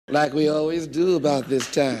like we always do about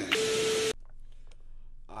this time.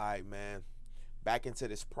 All right, man. Back into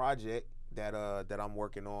this project that I'm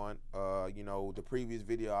working on. The previous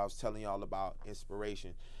video I was telling y'all about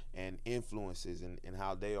inspiration and influences and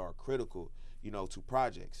how they are critical, to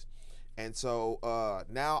projects. And so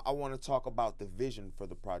now I want to talk about the vision for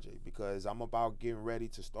the project because I'm about getting ready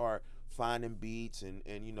to start finding beats and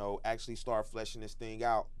actually start fleshing this thing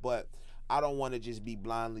out. But I don't want to just be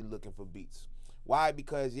blindly looking for beats. Why?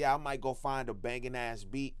 Because yeah, I might go find a banging ass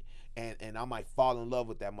beat and I might fall in love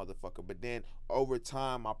with that motherfucker. But then over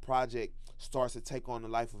time, my project starts to take on a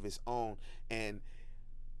life of its own, and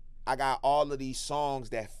I got all of these songs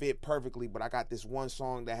that fit perfectly, but I got this one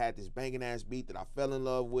song that had this banging ass beat that I fell in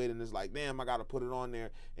love with, and it's like, damn, I gotta put it on there.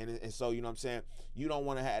 And so, you know what I'm saying? You don't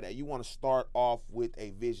want to have that. You want to start off with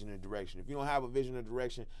a vision and direction. If you don't have a vision and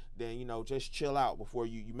direction, then, just chill out before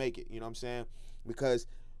you make it. You know what I'm saying? Because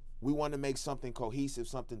we want to make something cohesive,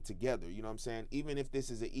 something together. You know what I'm saying? Even if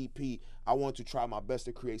this is an EP, I want to try my best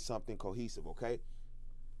to create something cohesive, okay?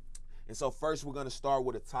 And so first we're going to start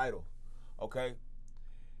with a title, okay?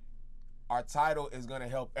 Our title is going to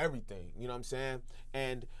help everything, you know what I'm saying?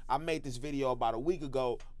 And I made this video about a week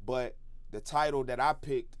ago, but the title that I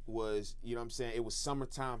picked was, you know what I'm saying, it was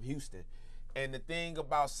Summertime Houston. And the thing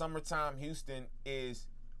about Summertime Houston is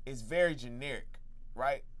it's very generic,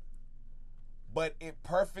 right? But it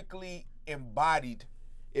perfectly embodied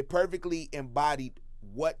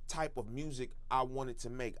what type of music I wanted to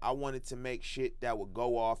make. I wanted to make shit that would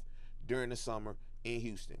go off during the summer in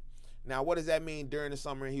Houston. Now, what does that mean during the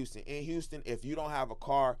summer in Houston? In Houston, if you don't have a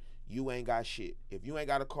car, you ain't got shit. If you ain't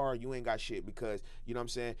got a car, you ain't got shit because, you know what I'm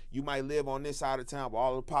saying, you might live on this side of town, but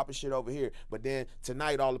all the popping shit over here. But then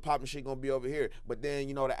tonight, all the popping shit gonna be over here. But then,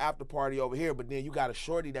 the after party over here. But then you got a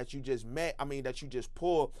shorty that you just that you just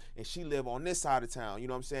pulled, and she live on this side of town. You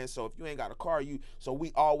know what I'm saying? So if you ain't got a car, so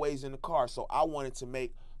we always in the car. So I wanted to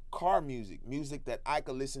make car music that I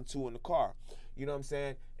could listen to in the car. You know what I'm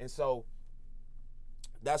saying? And so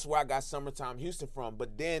that's where I got Summertime Houston from.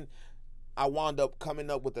 But then I wound up coming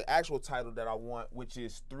up with the actual title that I want, which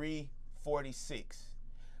is 346.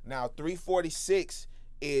 Now, 346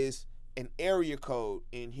 is an area code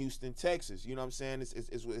in Houston, Texas. You know what I'm saying?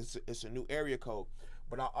 It's a new area code.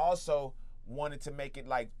 But I also wanted to make it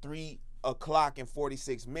like 3 o'clock and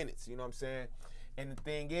 46 minutes. You know what I'm saying? And the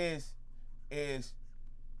thing is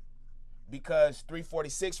because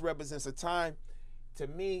 346 represents a time, to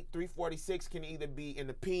me, 346 can either be in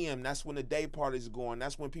the PM. That's when the day parties are going.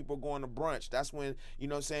 That's when people are going to brunch. That's when, you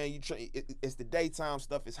know what I'm saying, it's the daytime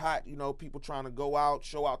stuff. It's hot, people trying to go out,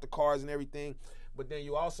 show out the cars and everything. But then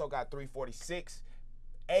you also got 346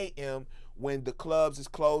 a.m. when the clubs is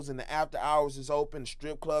closed and the after hours is open,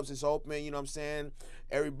 strip clubs is open, you know what I'm saying?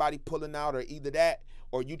 Everybody pulling out, or either that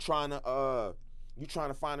or you trying to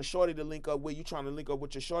find a shorty to link up with. You trying to link up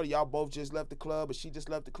with your shorty. Y'all both just left the club, but she just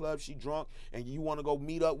left the club. She drunk, and you want to go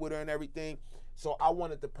meet up with her and everything. So I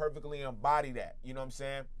wanted to perfectly embody that. You know what I'm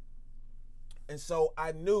saying? And so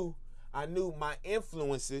I knew my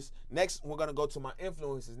influences. Next, we're gonna go to my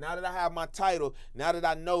influences. Now that I have my title, now that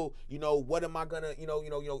I know, what am I gonna,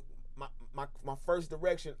 my first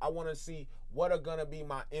direction, I want to see what are gonna be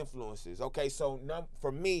my influences. Okay, so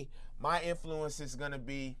for me, my influence is gonna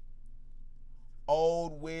be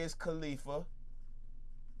old Wiz Khalifa,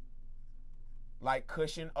 like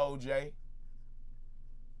Cushion OJ,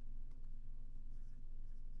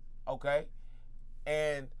 okay?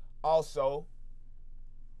 And also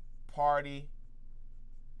Party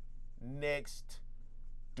Next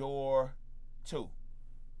Door 2,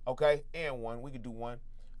 okay? And one, we could do one,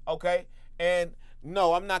 okay? And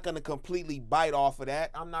no, I'm not gonna completely bite off of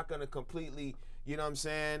that. I'm not gonna completely, you know what I'm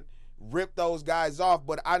saying, rip those guys off,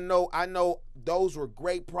 but I know those were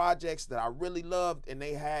great projects that I really loved, and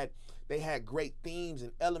they had great themes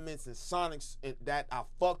and elements and sonics that I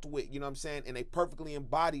fucked with, you know what I'm saying, and they perfectly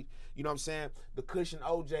embodied, you know what I'm saying, the Cushion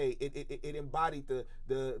OJ. It embodied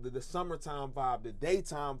the summertime vibe, the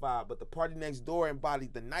daytime vibe, but the Party Next Door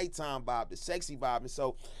embodied the nighttime vibe, the sexy vibe. And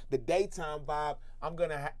so the daytime vibe, I'm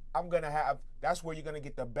gonna have, that's where you're gonna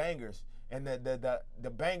get the bangers and the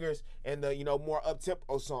bangers and the more up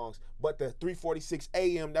tempo songs. But the 346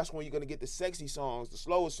 a.m., that's when you're gonna get the sexy songs, the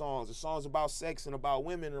slower songs, the songs about sex and about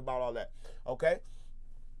women and about all that. Okay.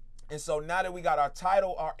 And so now that we got our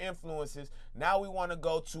title, our influences, now we want to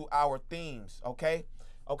go to our themes. Okay.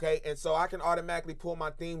 Okay. And so I can automatically pull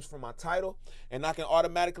my themes from my title, and I can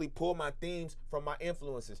automatically pull my themes from my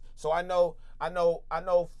influences. So I know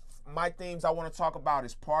my themes I want to talk about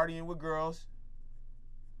is partying with girls,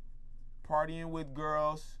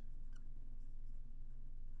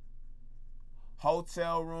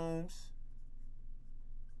 hotel rooms,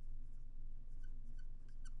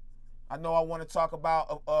 I know I want to talk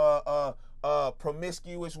about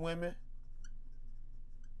promiscuous women.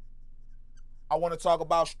 I want to talk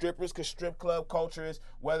about strippers, because strip club culture is,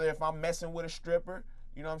 whether if I'm messing with a stripper,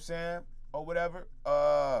 you know what I'm saying, or whatever.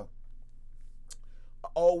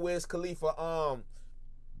 Old Wiz Khalifa,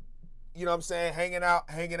 you know what I'm saying, hanging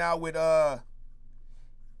out with a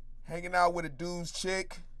dude's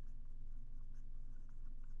chick.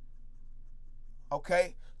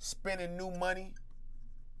 Okay, spending new money.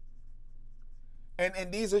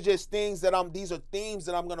 And these are just things that these are themes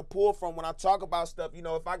that I'm gonna pull from when I talk about stuff. You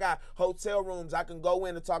know, if I got hotel rooms, I can go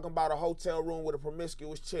in and talk about a hotel room with a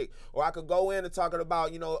promiscuous chick, or I could go in and talking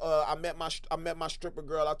about, you know, I met my stripper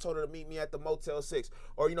girl. I told her to meet me at the Motel 6,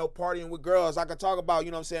 or, you know, partying with girls. I could talk about,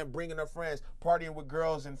 you know what I'm saying, bringing her friends, partying with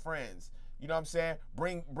girls and friends. You know what I'm saying?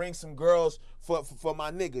 Bring some girls for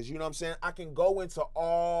my niggas. You know what I'm saying? I can go into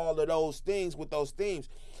all of those things with those themes,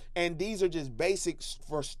 and these are just basics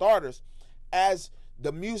for starters. As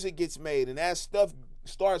the music gets made and as stuff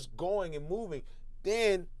starts going and moving,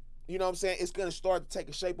 then, you know what I'm saying, it's going to start to take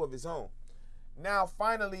a shape of its own. Now,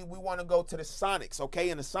 finally, we want to go to the sonics, okay?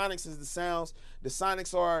 And the sonics is the sounds. The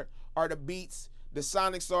sonics are the beats. The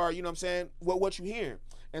sonics are, you know what I'm saying, what you hear.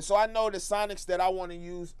 And so I know the sonics that I want to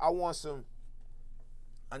use. I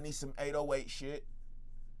need some 808 shit.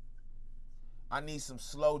 I need some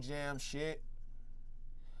slow jam shit.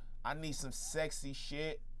 I need some sexy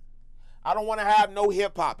shit. I don't want to have no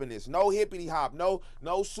hip hop in this, no hippity hop, no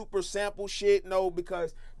super sample shit, no,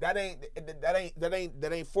 because that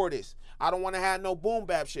ain't for this. I don't want to have no boom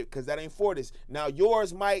bap shit, because that ain't for this. Now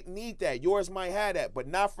yours might need that, yours might have that, but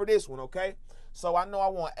not for this one, okay? So I know I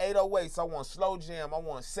want 808s, I want slow jam, I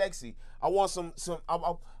want sexy, I want some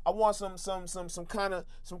kind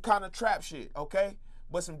of trap shit, okay?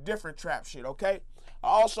 But some different trap shit, okay? I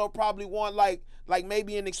also probably want like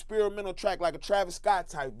maybe an experimental track, like a Travis Scott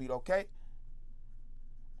type beat, okay?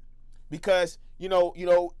 Because, you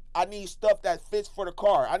know, I need stuff that fits for the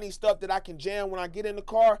car. I need stuff that I can jam when I get in the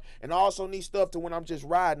car, and I also need stuff to when I'm just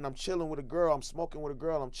riding, I'm chilling with a girl, I'm smoking with a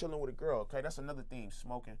girl, I'm chilling with a girl, okay? That's another theme,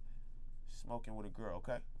 smoking with a girl,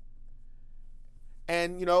 okay?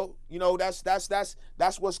 And you know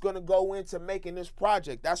that's what's gonna go into making this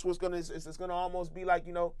project. That's what's gonna it's gonna almost be like,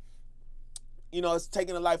 you know, it's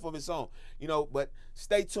taking a life of its own. You know, but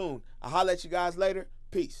stay tuned. I'll holler at you guys later.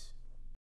 Peace.